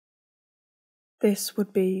This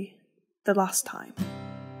would be the last time.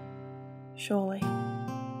 Surely.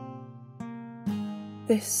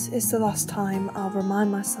 This is the last time I'll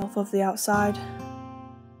remind myself of the outside.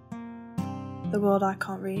 The world I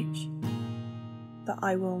can't reach. That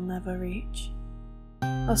I will never reach.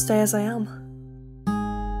 I'll stay as I am.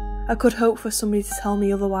 I could hope for somebody to tell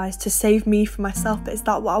me otherwise, to save me from myself, but is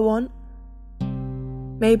that what I want?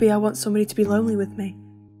 Maybe I want somebody to be lonely with me.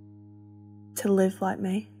 To live like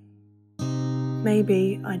me.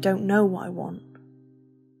 Maybe I don't know what I want.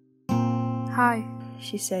 Hi,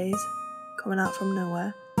 she says, coming out from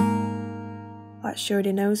nowhere. Like she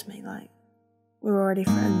already knows me, like we're already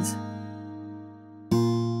friends.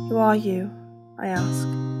 Who are you? I ask.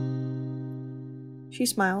 She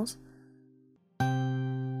smiles.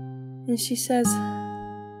 And she says,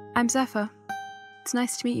 I'm Zephyr. It's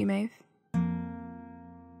nice to meet you, Maeve.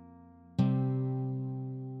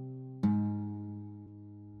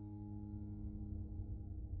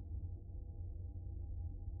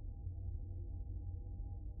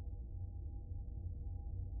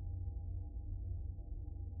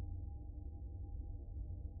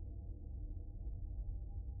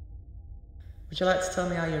 Would you like to tell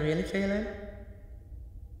me how you're really feeling?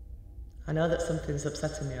 I know that something's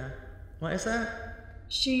upsetting you. What is it?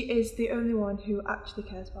 She is the only one who actually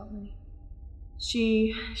cares about me.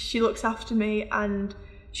 She looks after me and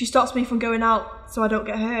she stops me from going out so I don't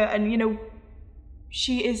get hurt, and you know,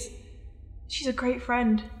 she's a great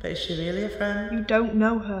friend. But is she really a friend? You don't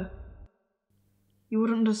know her. You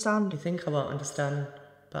wouldn't understand. You think I won't understand,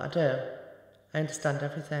 but I do. I understand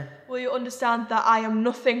everything. Will you understand that I am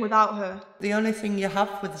nothing without her? The only thing you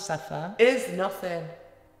have with Zephyr is nothing.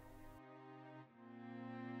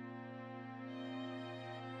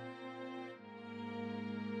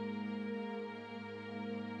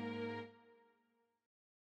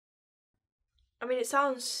 I mean, it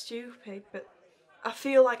sounds stupid, but I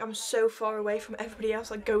feel like I'm so far away from everybody else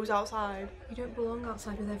that goes outside. You don't belong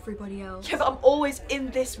outside with everybody else. Yeah, but I'm always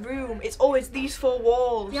in this room. It's always these four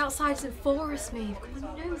walls. The outside isn't for us, Maeve. Come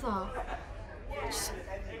on, you know that. I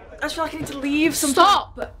just feel like I need to leave something.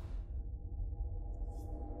 Stop!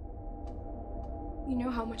 You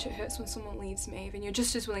know how much it hurts when someone leaves, Maeve, and you're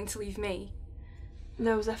just as willing to leave me.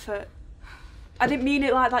 No, Zephyr. I didn't mean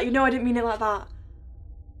it like that. You know I didn't mean it like that.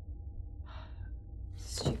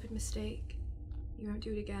 Stupid mistake. You won't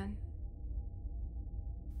do it again.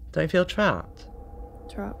 Don't you feel trapped?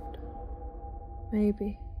 Trapped.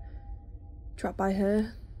 Maybe. Trapped by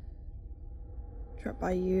her. Trapped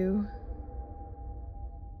by you.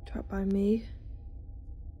 Trapped by me.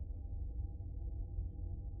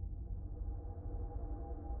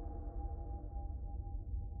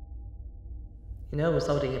 You know what's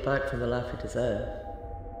holding you back from the life you deserve.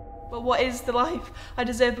 But what is the life I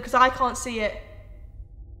deserve, because I can't see it?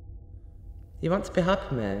 You want to be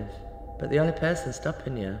happy, Maeve, but the only person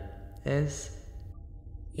stopping you is...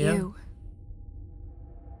 You.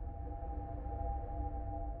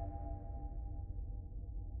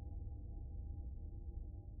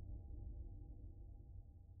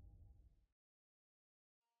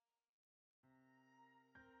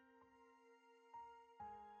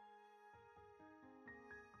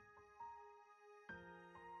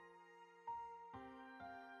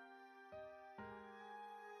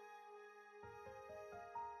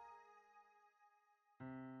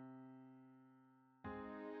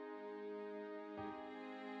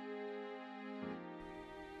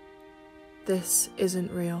 This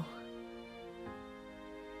isn't real.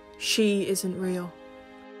 She isn't real.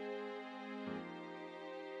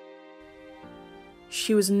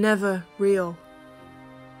 She was never real.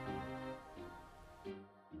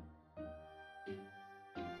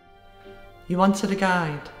 You wanted a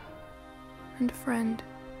guide. And a friend.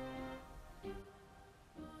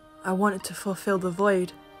 I wanted to fulfill the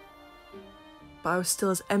void, but I was still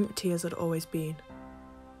as empty as I'd always been.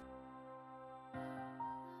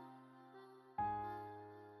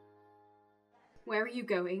 Where are you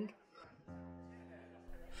going?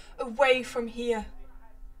 Away from here.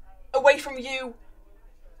 Away from you.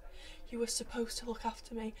 You were supposed to look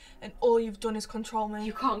after me, and all you've done is control me.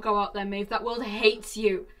 You can't go out there, Maeve. That world hates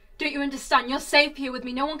you. Don't you understand? You're safe here with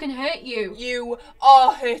me. No one can hurt you. You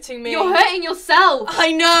are hurting me. You're hurting yourself.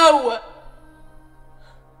 I know.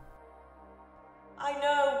 I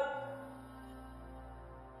know.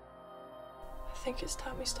 I think it's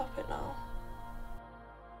time we stop it now.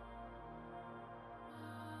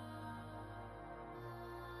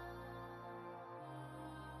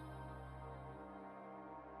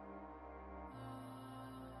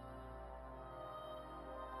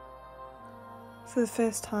 For the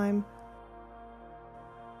first time,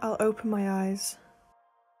 I'll open my eyes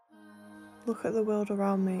look at the world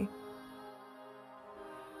around me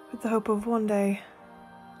with the hope of one day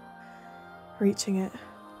reaching it.